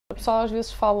pessoal às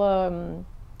vezes fala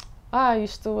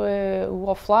isto é o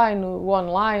offline, o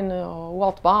online, ou o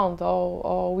outbound,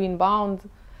 ou o inbound.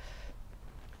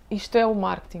 Isto é o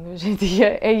marketing hoje em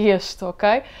dia, é este,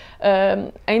 ok?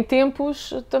 Em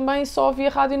tempos também só havia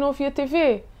rádio e não havia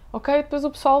TV, ok? Depois o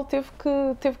pessoal teve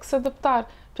que se adaptar.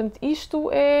 Portanto, isto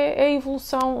é a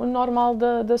evolução normal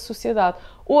da sociedade.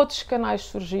 Outros canais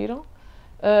surgiram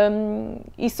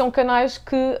e são canais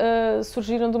que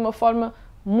surgiram de uma forma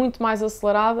muito mais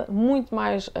acelerada, muito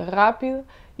mais rápida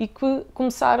e que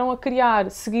começaram a criar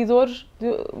seguidores,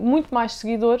 muito mais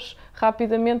seguidores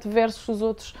rapidamente versus os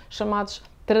outros chamados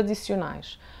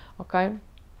tradicionais, ok?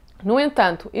 No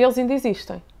entanto, eles ainda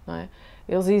existem, não é?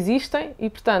 Eles existem e,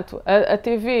 portanto, a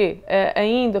TV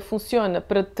ainda funciona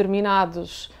para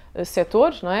determinados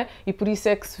setores, não é? E por isso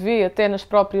é que se vê até nas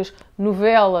próprias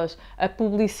novelas a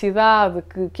publicidade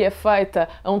que é feita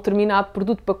a um determinado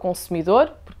produto para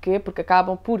consumidor. Porquê? Porque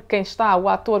acabam por quem está, o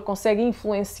ator, consegue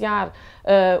influenciar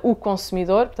o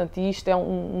consumidor, portanto, e isto é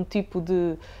um tipo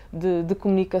de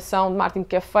comunicação, de marketing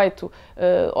que é feito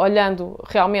olhando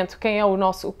realmente quem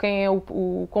é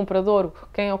o comprador,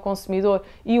 quem é o consumidor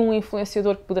e um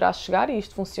influenciador que poderá chegar, e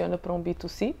isto funciona para um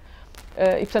B2C.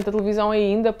 E portanto a televisão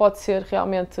ainda pode ser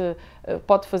realmente,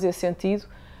 pode fazer sentido.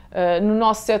 No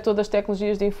nosso setor das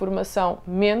tecnologias de informação,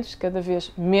 menos, cada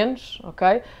vez menos,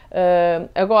 ok?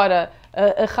 Agora,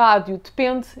 a rádio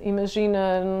depende, imagina,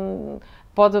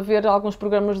 pode haver alguns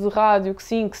programas de rádio que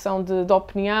sim, que são de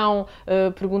opinião,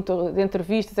 pergunta, de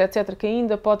entrevistas, etc., que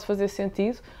ainda pode fazer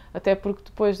sentido, até porque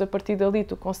depois, a partir dali,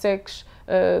 tu consegues,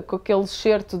 com aquele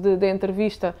excerto de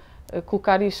entrevista,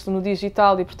 colocar isto no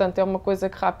digital e, portanto, é uma coisa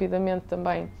que rapidamente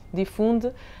também difunde.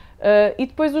 E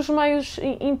depois os meios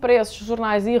impressos,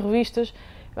 jornais e revistas,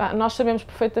 nós sabemos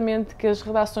perfeitamente que as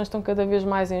redações estão cada vez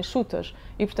mais enxutas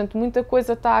e, portanto, muita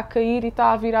coisa está a cair e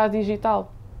está a virar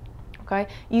digital. Okay?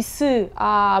 E se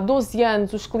há 12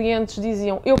 anos os clientes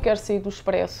diziam eu quero sair do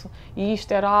Expresso e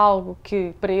isto era algo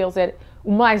que para eles era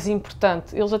o mais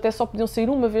importante, eles até só podiam sair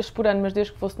uma vez por ano, mas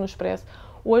desde que fosse no Expresso,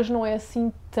 hoje não é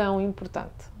assim tão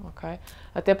importante. Okay?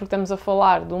 Até porque estamos a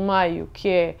falar de um meio que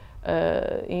é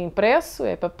impresso,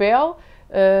 é papel,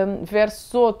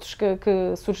 versus outros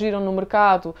que surgiram no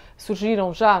mercado,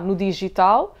 surgiram já no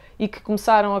digital e que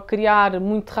começaram a criar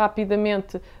muito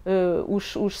rapidamente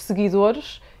os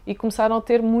seguidores e começaram a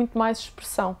ter muito mais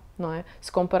expressão, não é?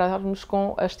 Se compararmos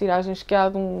com as tiragens que há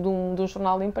de um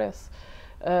jornal impresso.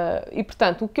 E,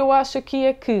 portanto, o que eu acho aqui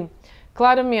é que,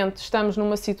 claramente, estamos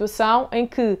numa situação em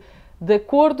que, de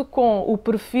acordo com o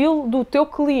perfil do teu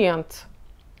cliente,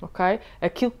 okay?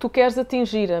 Aquilo que tu queres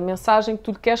atingir, a mensagem que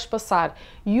tu lhe queres passar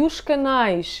e os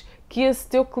canais que esse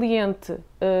teu cliente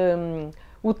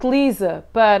utiliza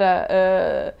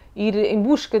para ir em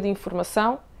busca de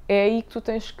informação, é aí que tu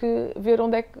tens que ver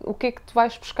o que é que tu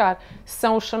vais buscar. Se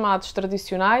são os chamados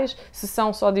tradicionais, se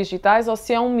são só digitais ou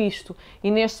se é um misto. E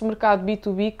neste mercado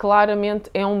B2B, claramente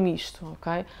é um misto,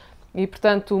 ok? E,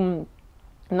 portanto,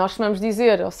 nós costumamos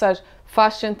dizer, ou seja,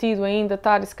 faz sentido ainda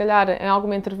estar, se calhar, em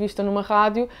alguma entrevista numa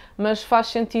rádio, mas faz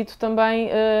sentido também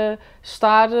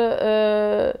estar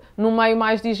num meio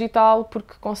mais digital,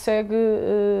 porque consegue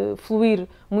fluir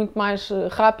muito mais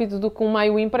rápido do que um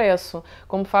meio impresso,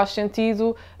 como faz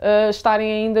sentido estarem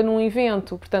ainda num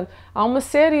evento. Portanto, há uma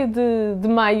série de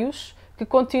meios que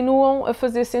continuam a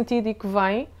fazer sentido e que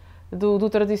vêm do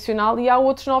tradicional, e há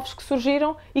outros novos que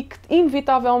surgiram e que,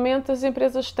 inevitavelmente, as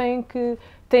empresas têm que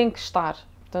estar.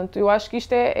 Portanto, eu acho que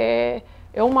isto é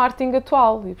o marketing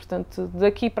atual e, portanto,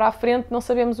 daqui para a frente não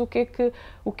sabemos o que é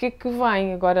que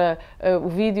vem. Agora, o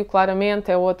vídeo,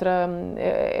 claramente, é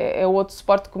outro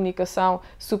suporte de comunicação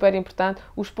super importante.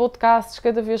 Os podcasts,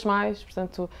 cada vez mais,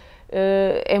 portanto,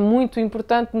 é muito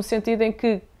importante no sentido em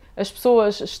que as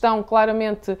pessoas estão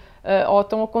claramente ou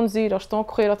estão a conduzir, ou estão a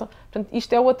correr, portanto,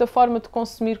 isto é outra forma de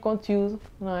consumir conteúdo,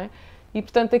 não é? E,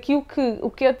 portanto, aqui o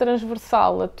que é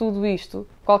transversal a tudo isto,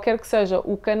 qualquer que seja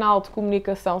o canal de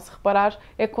comunicação, se reparares,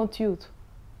 é conteúdo.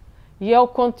 E é o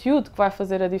conteúdo que vai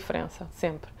fazer a diferença,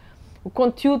 sempre. O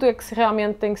conteúdo é que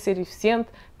realmente tem que ser eficiente,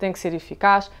 tem que ser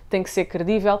eficaz, tem que ser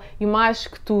credível e, mais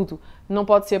que tudo, não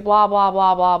pode ser blá, blá,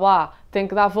 blá, blá, blá. Tem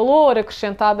que dar valor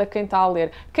acrescentado a quem está a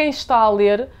ler. Quem está a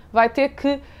ler vai ter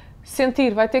que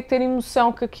sentir, vai ter que ter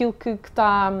emoção com aquilo que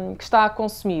está a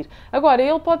consumir. Agora,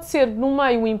 ele pode ser num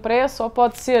meio impresso, ou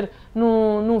pode ser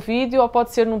num vídeo, ou pode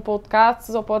ser num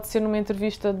podcast, ou pode ser numa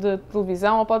entrevista de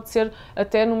televisão, ou pode ser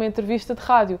até numa entrevista de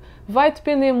rádio. Vai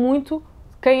depender muito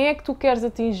quem é que tu queres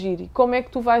atingir e como é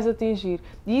que tu vais atingir.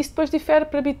 E isso depois difere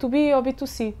para B2B ou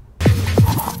B2C.